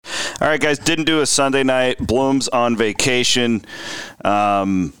All right, guys, didn't do a Sunday night. Bloom's on vacation.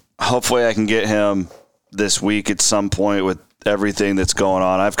 Hopefully I can get him this week at some point with everything that's going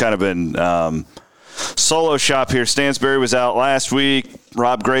on. I've kind of been solo shop here. Stansberry was out last week.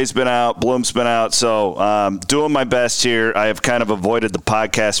 Rob Gray's been out. Bloom's been out. So doing my best here. I have kind of avoided the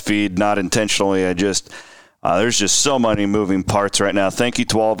podcast feed, not intentionally. There's just so many moving parts right now. Thank you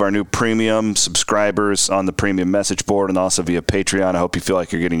to all of our new premium subscribers on the premium message board and also via Patreon. I hope you feel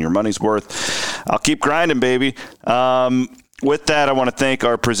like you're getting your money's worth. I'll keep grinding, baby. With that, I want to thank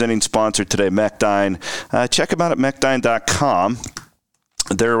our presenting sponsor today, Mechdyne. Check them out at mechdyne.com.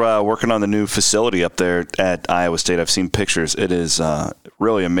 They're working on the new facility up there at Iowa State. I've seen pictures. It is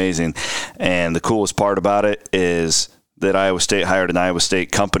really amazing. And the coolest part about it is that Iowa State hired an Iowa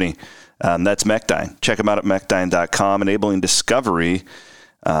State company. That's Mechdyne. Check them out at mechdyne.com, enabling discovery,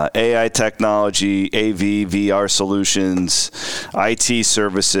 AI technology, AV, VR solutions, IT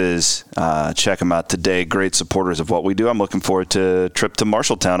services. Check them out today. Great supporters of what we do. I'm looking forward to a trip to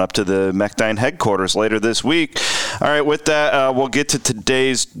Marshalltown up to the Mechdyne headquarters later this week. All right, with that, we'll get to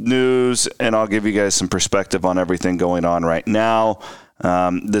today's news, and I'll give you guys some perspective on everything going on right now.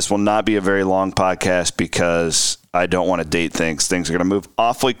 This will not be a very long podcast because I don't want to date things. Things are going to move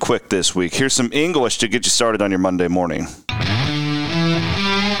awfully quick this week. Here's some English to get you started on your Monday morning.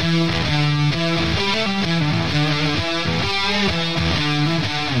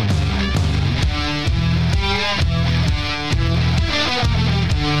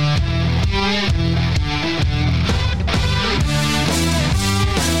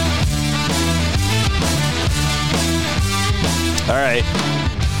 All right.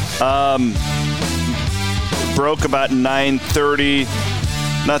 Broke about 9:30.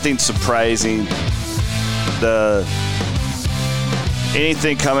 Nothing surprising.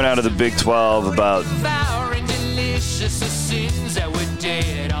 Anything coming out of the Big 12 about,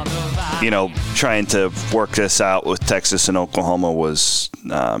 trying to work this out with Texas and Oklahoma was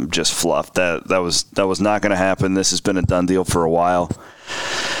just fluff. That was not going to happen. This has been a done deal for a while.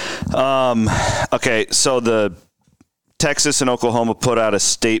 Okay, so the Texas and Oklahoma put out a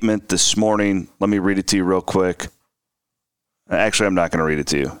statement this morning. Let me read it to you real quick. Actually, I'm not going to read it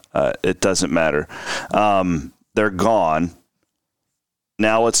to you. It doesn't matter. They're gone.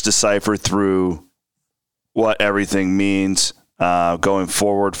 Now let's decipher through what everything means going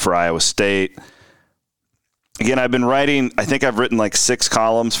forward for Iowa State. Again, I've written like 6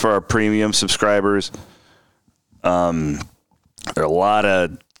 columns for our premium subscribers. There are a lot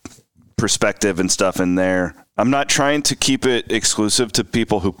of perspective and stuff in there. I'm not trying to keep it exclusive to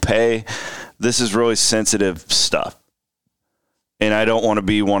people who pay. This is really sensitive stuff. And I don't want to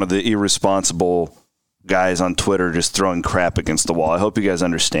be one of the irresponsible guys on Twitter just throwing crap against the wall. I hope you guys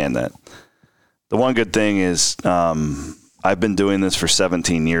understand that. The one good thing is I've been doing this for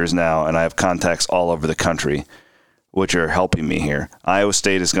 17 years now, and I have contacts all over the country, which are helping me here. Iowa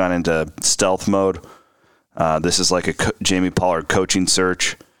State has gone into stealth mode. This is like a Jamie Pollard coaching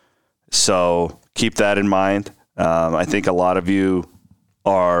search. So keep that in mind. I think a lot of you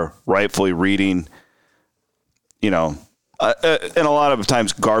are rightfully reading, and a lot of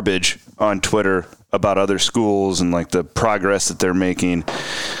times garbage on Twitter about other schools and like the progress that they're making.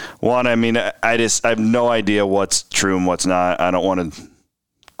 I have no idea what's true and what's not. I don't want to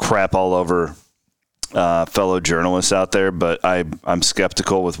crap all over fellow journalists out there, but I'm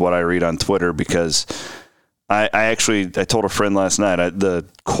skeptical with what I read on Twitter because I told a friend last night,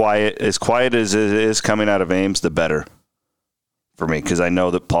 as quiet as it is coming out of Ames, the better for me, because I know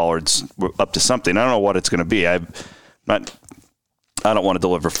that Pollard's up to something. I don't know what it's going to be. I don't want to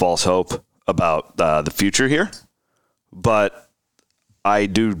deliver false hope about the future here, but I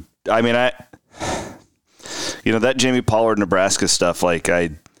do. That Jamie Pollard Nebraska stuff,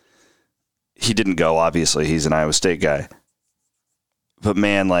 he didn't go, obviously. He's an Iowa State guy. But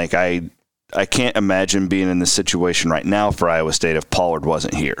man, I can't imagine being in this situation right now for Iowa State if Pollard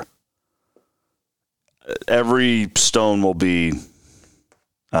wasn't here. Every stone will be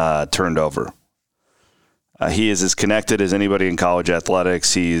turned over. He is as connected as anybody in college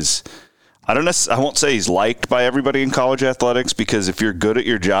athletics. I won't say he's liked by everybody in college athletics, because if you're good at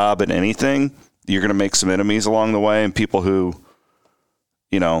your job at anything, you're going to make some enemies along the way and people who,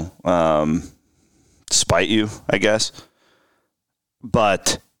 spite you, I guess.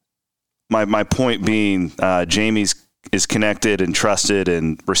 But my point being, Jamie's is connected and trusted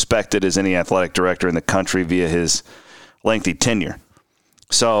and respected as any athletic director in the country via his lengthy tenure.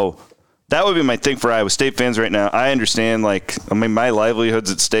 So that would be my thing for Iowa State fans right now. I understand, my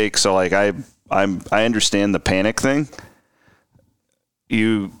livelihood's at stake, so I understand the panic thing.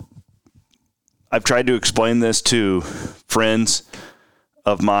 I've tried to explain this to friends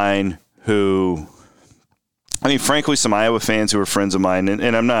of mine who, I mean, frankly, some Iowa fans who are friends of mine,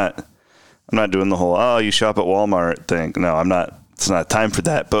 and I'm not doing the whole, oh, you shop at Walmart thing. No, I'm not. It's not time for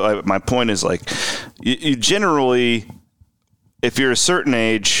that. But my point is, like, you generally, if you're a certain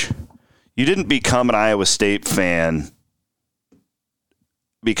age, you didn't become an Iowa State fan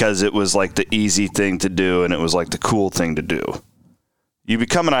because it was like the easy thing to do and it was like the cool thing to do. You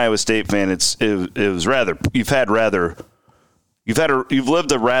become an Iowa State fan. It was rather, you've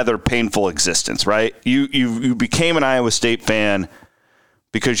lived a rather painful existence, right? You became an Iowa State fan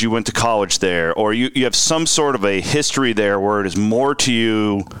because you went to college there, or you have some sort of a history there where it is more to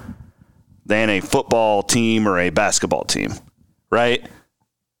you than a football team or a basketball team, right?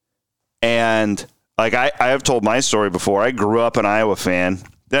 And like I have told my story before. I grew up an Iowa fan.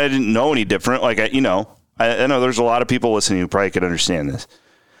 I didn't know any different. Like I know there's a lot of people listening who probably could understand this.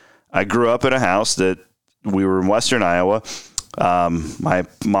 I grew up in a house that we were in Western Iowa. My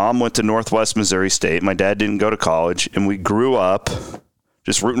mom went to Northwest Missouri State. My dad didn't go to college, and we grew up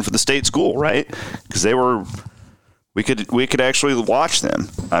just rooting for the state school, right? Because we could actually watch them.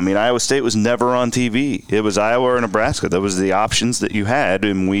 I mean, Iowa State was never on TV. It was Iowa or Nebraska. That was the options that you had,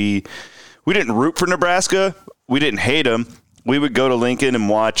 and we didn't root for Nebraska. We didn't hate them. We would go to Lincoln and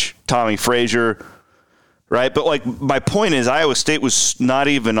watch Tommy Frazier, right? But like my point is, Iowa State was not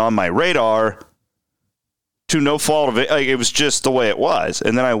even on my radar. To no fault of it, like it was just the way it was.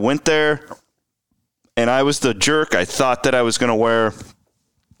 And then I went there, and I was the jerk. I thought that I was going to wear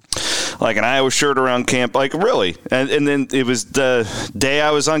like an Iowa shirt around camp, like really. And then it was the day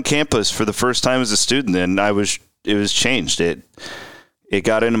I was on campus for the first time as a student, and it was changed. It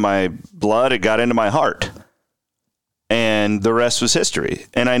got into my blood. It got into my heart. And the rest was history.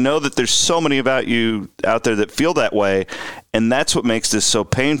 And I know that there's so many about you out there that feel that way, and that's what makes this so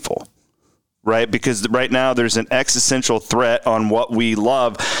painful. Right? Because right now there's an existential threat on what we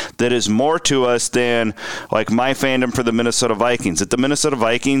love that is more to us than like my fandom for the Minnesota Vikings. If the Minnesota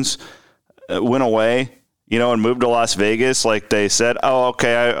Vikings went away, and moved to Las Vegas, like they said, oh,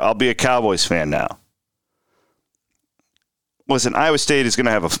 okay, I'll be a Cowboys fan now. Listen, Iowa State is going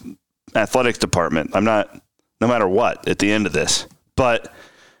to have an athletics department. I'm not, no matter what, at the end of this. But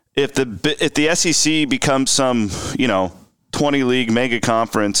if the SEC becomes some, 20-league mega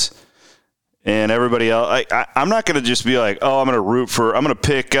conference, and everybody else, I'm not going to just be like, oh, I'm going to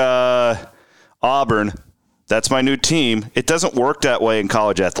pick Auburn. That's my new team. It doesn't work that way in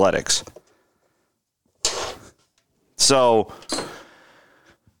college athletics. So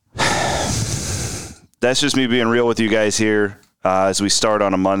that's just me being real with you guys here as we start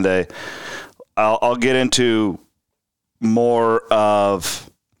on a Monday. I'll get into more of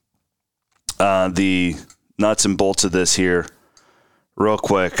the nuts and bolts of this here real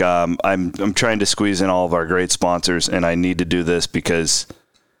quick. I'm trying to squeeze in all of our great sponsors, and I need to do this because,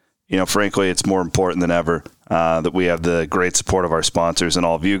 frankly, it's more important than ever that we have the great support of our sponsors and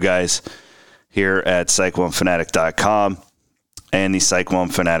all of you guys here at CycloneFanatic.com and the Cyclone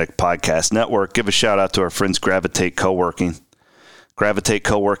Fanatic Podcast Network. Give a shout out to our friends Gravitate Co-working,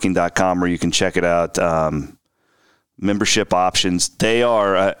 GravitateCoworking.com, where you can check it out. Membership options. They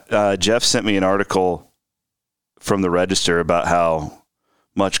are, Jeff sent me an article from the Register about how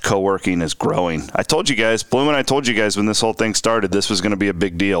much co-working is growing. I told you guys, Bloom and I told you guys when this whole thing started, this was going to be a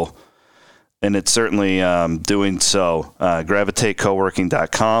big deal. And it's certainly doing so.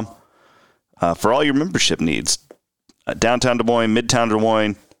 GravitateCoworking.com for all your membership needs. Downtown Des Moines, Midtown Des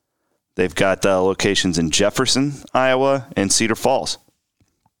Moines. They've got locations in Jefferson, Iowa, and Cedar Falls.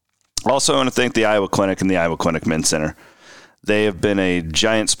 Also, I want to thank the Iowa Clinic and the Iowa Clinic Men's Center. They have been a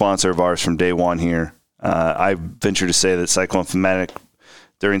giant sponsor of ours from day one here. I venture to say that Cyclone Fanatic,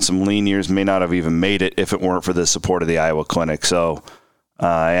 during some lean years, may not have even made it if it weren't for the support of the Iowa Clinic. So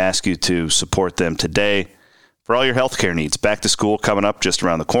I ask you to support them today for all your healthcare needs. Back to school coming up just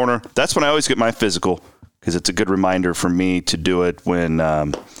around the corner. That's when I always get my physical, because it's a good reminder for me to do it when,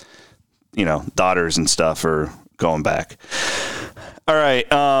 daughters and stuff are going back. All right,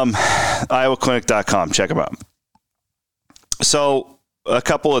 IowaClinic.com. Check them out. So a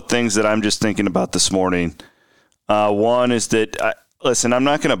couple of things that I'm just thinking about this morning. One is that, listen, I'm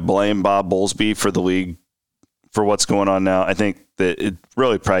not going to blame Bob Bowlesby for the league for what's going on now. I think that it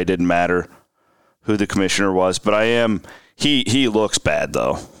really probably didn't matter who the commissioner was, but he looks bad,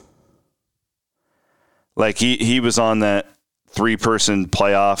 though. Like, he was on that 3-person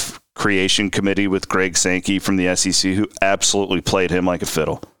playoff creation committee with Greg Sankey from the SEC, who absolutely played him like a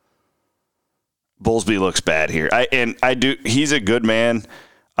fiddle. Bowlesby looks bad here. He's a good man.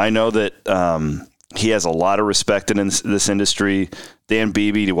 I know that he has a lot of respect in this industry. Dan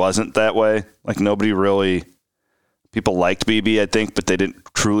Beebe wasn't that way. Like, nobody really People liked BB, I think, but they didn't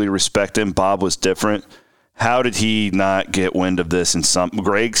truly respect him. Bob was different. How did he not get wind of this?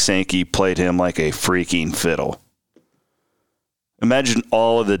 Greg Sankey played him like a freaking fiddle. Imagine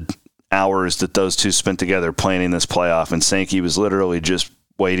all of the hours that those two spent together planning this playoff, and Sankey was literally just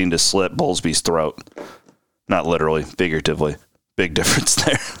waiting to slit Bowlesby's throat. Not literally, figuratively. Big difference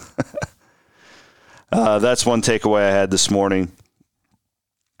there. That's one takeaway I had this morning.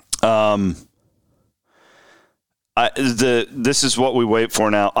 This is what we wait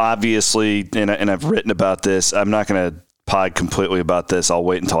for now. Obviously, and I've written about this. I'm not going to pod completely about this. I'll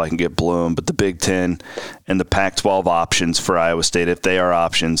wait until I can get Bloom. But the Big Ten and the Pac-12 options for Iowa State, if they are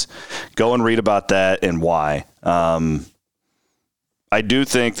options, go and read about that and why. I do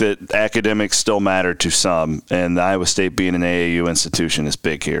think that academics still matter to some, and Iowa State being an AAU institution is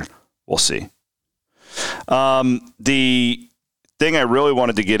big here. We'll see. The thing I really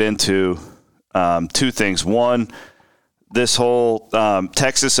wanted to get into, two things. One, this whole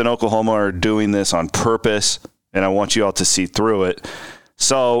Texas and Oklahoma are doing this on purpose, and I want you all to see through it.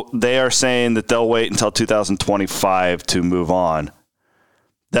 So they are saying that they'll wait until 2025 to move on.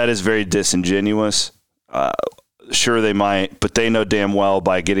 That is very disingenuous. Sure, they might, but they know damn well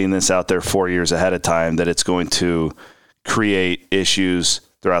by getting this out there 4 years ahead of time that it's going to create issues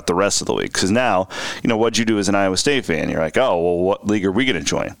throughout the rest of the league. Because now, what'd you do as an Iowa State fan? You're like, oh, well, what league are we going to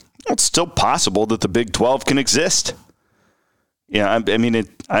join? Well, it's still possible that the Big 12 can exist. Yeah, I mean, it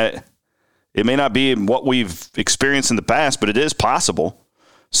may not be what we've experienced in the past, but it is possible.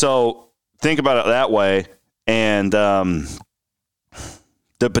 So think about it that way. And but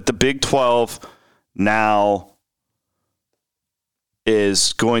the Big 12 now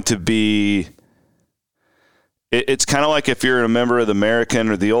is going to be – it's kind of like if you're a member of the American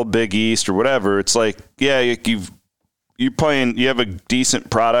or the old Big East or whatever. It's like, yeah, you have a decent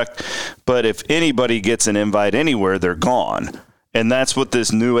product, but if anybody gets an invite anywhere, they're gone. And that's what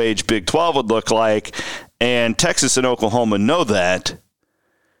this new age Big 12 would look like. And Texas and Oklahoma know that.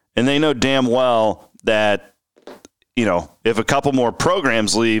 And they know damn well that, if a couple more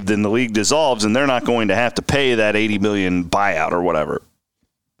programs leave, then the league dissolves and they're not going to have to pay that $80 million buyout or whatever.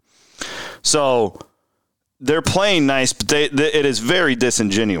 So they're playing nice, but it is very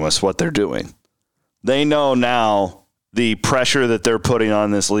disingenuous what they're doing. They know now the pressure that they're putting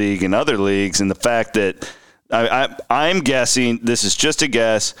on this league and other leagues, and the fact that I'm guessing, this is just a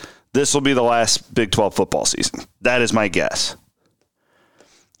guess, this will be the last Big 12 football season. That is my guess.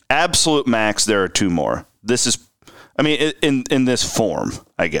 Absolute max, there are two more. This is, in this form,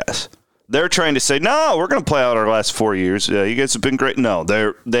 I guess. They're trying to say, no, we're going to play out our last 4 years. You guys have been great. No,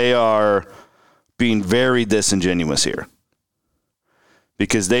 they are being very disingenuous here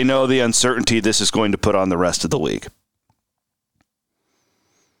because they know the uncertainty this is going to put on the rest of the league.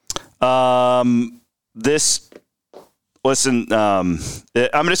 I'm just going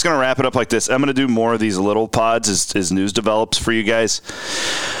to wrap it up like this. I'm going to do more of these little pods as news develops for you guys.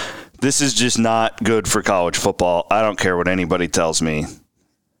 This is just not good for college football. I don't care what anybody tells me.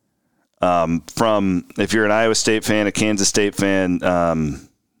 From if you're an Iowa State fan, a Kansas State fan,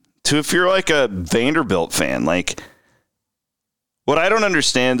 to if you're like a Vanderbilt fan, like what I don't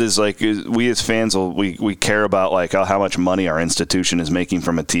understand is like we as fans we care about like how much money our institution is making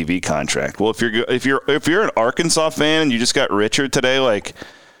from a TV contract. Well, if you're an Arkansas fan and you just got richer today, like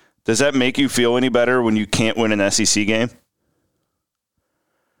does that make you feel any better when you can't win an SEC game?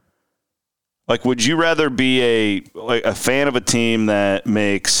 Like, would you rather be a fan of a team that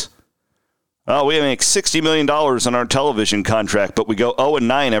makes, we make $60 million on our television contract, but we go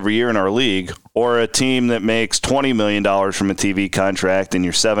 0-9 every year in our league, or a team that makes $20 million from a TV contract and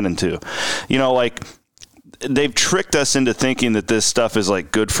you're 7-2? They've tricked us into thinking that this stuff is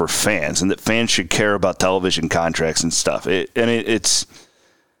like good for fans and that fans should care about television contracts and stuff. It's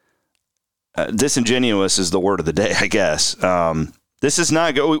disingenuous is the word of the day, I guess. This is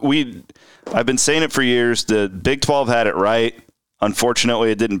not good. I've been saying it for years. The Big 12 had it right.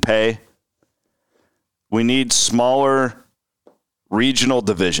 Unfortunately, it didn't pay. We need smaller regional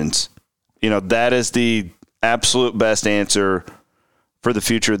divisions. That is the absolute best answer for the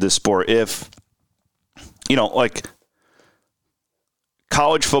future of this sport. If, like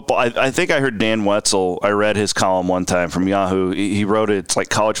college football, I think I heard Dan Wetzel, I read his column one time from Yahoo. He wrote it, it's like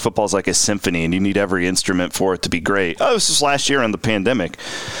college football is like a symphony and you need every instrument for it to be great. Oh, this was last year on the pandemic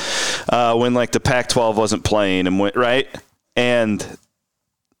when like the Pac-12 wasn't playing and went right. And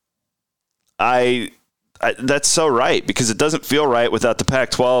that's so right because it doesn't feel right without the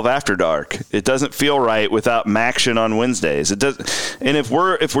Pac-12 after dark. It doesn't feel right without Maction on Wednesdays. It does. And if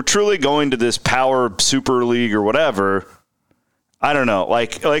we're truly going to this power super league or whatever, I don't know.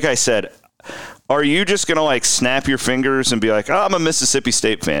 Like I said, Are you just going to like snap your fingers and be like, oh, I'm a Mississippi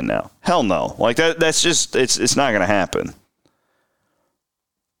State fan now? Hell no. Like that's just, it's not going to happen.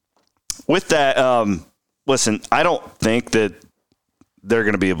 With that, listen, I don't think that they're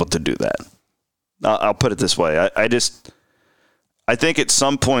going to be able to do that. I'll put it this way. I think at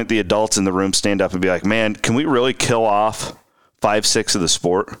some point the adults in the room stand up and be like, man, can we really kill off 5/6 of the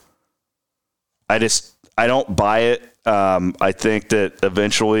sport? I don't buy it. I think that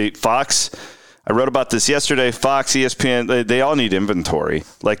eventually Fox, I wrote about this yesterday, Fox, ESPN, they all need inventory.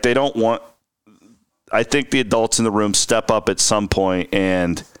 Like they don't want, I think the adults in the room step up at some point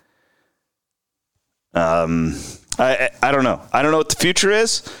and I don't know. I don't know what the future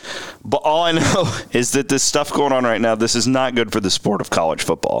is, but all I know is that this stuff going on right now, this is not good for the sport of college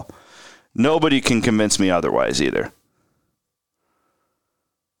football. Nobody can convince me otherwise either.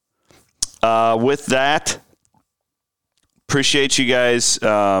 With that, appreciate you guys.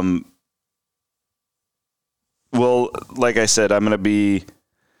 Well, like I said, I'm going to be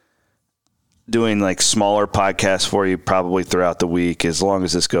doing like smaller podcasts for you probably throughout the week as long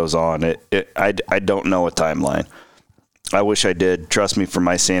as this goes on. I don't know a timeline. I wish I did. Trust me, for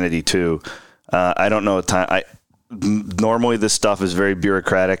my sanity too. I don't know a time. Normally this stuff is very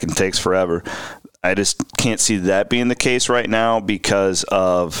bureaucratic and takes forever. I just can't see that being the case right now because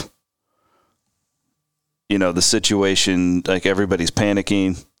of, the situation. Like everybody's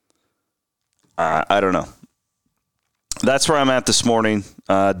panicking. I don't know. That's where I'm at this morning.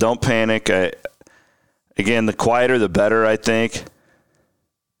 Don't panic. Again, the quieter, the better, I think.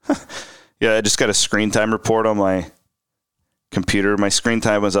 Yeah, I just got a screen time report on my computer. My screen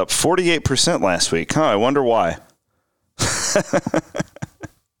time was up 48% last week. I wonder why.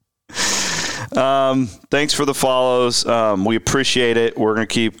 Thanks for the follows. We appreciate it. We're going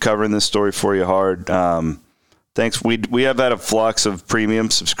to keep covering this story for you hard. Thanks. We have had a flux of premium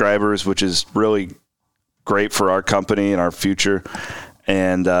subscribers, which is really great for our company and our future.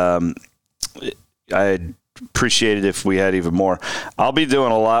 And I'd appreciate it if we had even more. I'll be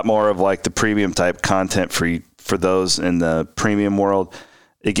doing a lot more of like the premium type content for those in the premium world.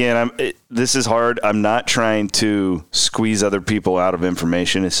 Again, this is hard. I'm not trying to squeeze other people out of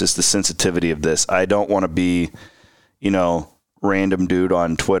information. It's just the sensitivity of this. I don't want to be, random dude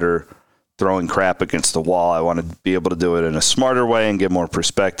on Twitter throwing crap against the wall. I want to be able to do it in a smarter way and get more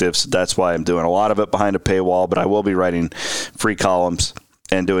perspective. So that's why I'm doing a lot of it behind a paywall, but I will be writing free columns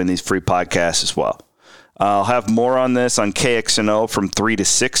and doing these free podcasts as well. I'll have more on this on KXNO from 3 to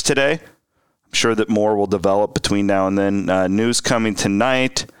 6 today. I'm sure that more will develop between now and then. News coming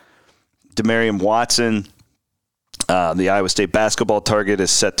tonight. Demarion Watson, the Iowa State basketball target,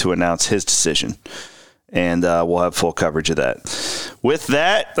 is set to announce his decision. And we'll have full coverage of that. With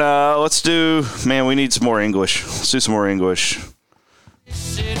that, we need some more English. Let's do some more English.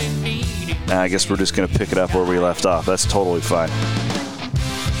 I guess we're just going to pick it up where we left off. That's totally fine.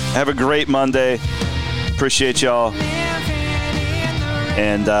 Have a great Monday. Appreciate y'all.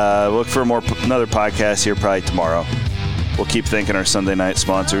 And look for another podcast here probably tomorrow. We'll keep thanking our Sunday night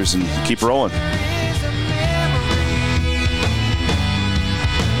sponsors and keep rolling.